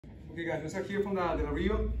Okay guys, we start here from the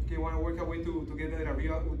Riva. Okay, we want to work our way to get the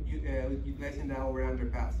Riva utilizing the over-under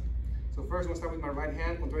pass. So first, I'm going to start with my right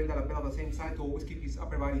hand, controlling the lapel on the same side to always keep his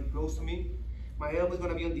upper body close to me. My elbow is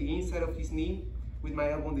going to be on the inside of his knee, with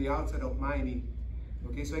my elbow on the outside of my knee.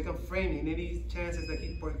 Okay, so I can frame in any chances that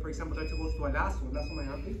he, for example, tries to go to a lasso my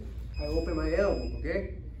armpit. I open my elbow,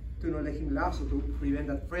 okay, to not let him lasso, to prevent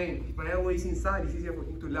that frame. If my elbow is inside, it's easier for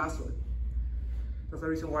him to lasso it. That's the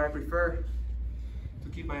reason why I prefer to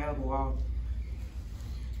keep my elbow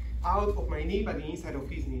out of my knee, but the inside of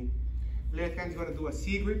his knee. Left hand is going to do a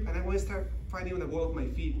C grip, and I'm going to start fighting on the wall of my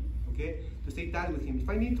feet, okay, to stay tight with him. If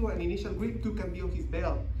I need to, an initial grip too can be on his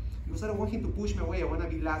belt, because I don't want him to push me away. I want to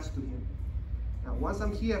be latched to him. Now, once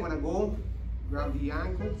I'm here, I'm going to go grab the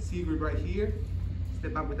ankle, C grip right here,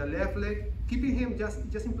 step up with the left leg, keeping him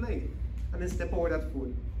just in place, and then step over that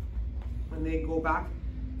foot, and then go back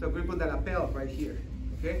to grip on the lapel right here,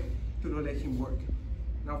 okay, to not let him work.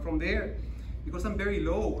 Now from there, because I'm very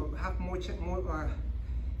low, I have more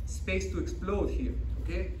space to explode here,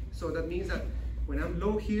 okay? So that means that when I'm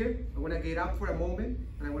low here, I want to get up for a moment,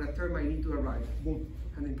 and I want to turn my knee to the right, boom,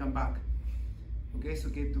 and then come back, okay? So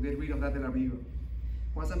to get rid of that de la Riva.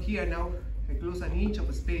 Once I'm here now, I close an inch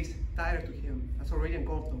of space tighter to him. That's already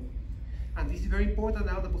uncomfortable. And this is very important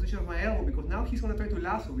now, the position of my elbow, because now he's going to try to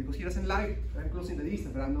lasso, because he doesn't like that I'm closing the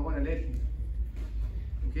distance, but I'm not going to let him.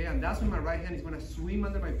 Okay, and that's when my right hand is going to swim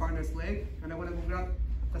under my partner's leg, and I want to go grab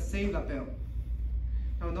the same lapel.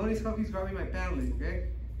 Now notice how he's grabbing my pant leg, okay?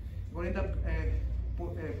 I'm going to end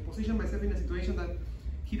up position myself in a situation that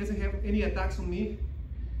he doesn't have any attacks on me,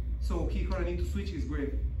 so he's going to need to switch his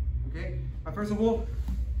grip, okay? But first of all,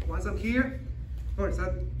 once I'm here, first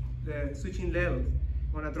start switching levels.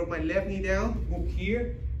 I'm going to drop my left knee down, move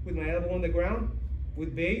here with my elbow on the ground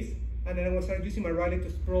with base, and then I'm going to start using my right leg to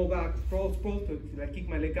sprawl back, sprawl to like kick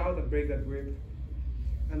my leg out and break that grip.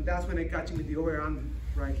 And that's when I catch him with the over-under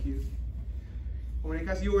right here. When I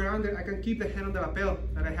catch the over-under, I can keep the hand on the lapel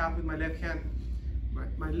that I have with my left hand.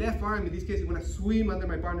 My left arm, in this case, is going to swim under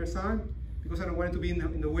my partner's arm because I don't want it to be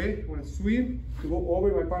in the way. I want to swim to go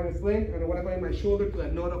over my partner's leg, and I want to bring my shoulder to the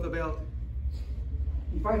knot of the belt.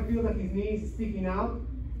 If I feel that his knee is sticking out,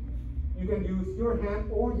 you can use your hand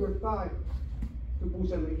or your thigh to push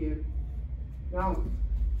him again. Now,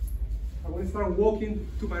 I'm going to start walking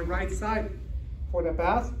to my right side for the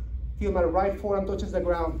pass. Feel my right forearm touches the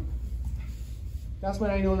ground. That's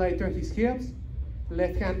when I know that I turn his hips.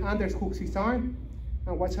 Left hand underhooks his arm.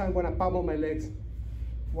 And watch how I'm going to pummel my legs.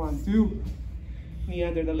 1, 2. Knee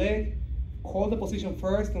under the leg. Hold the position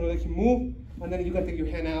first, don't let him move. And then you can take your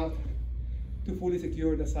hand out to fully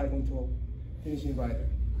secure the side control. Finishing right there.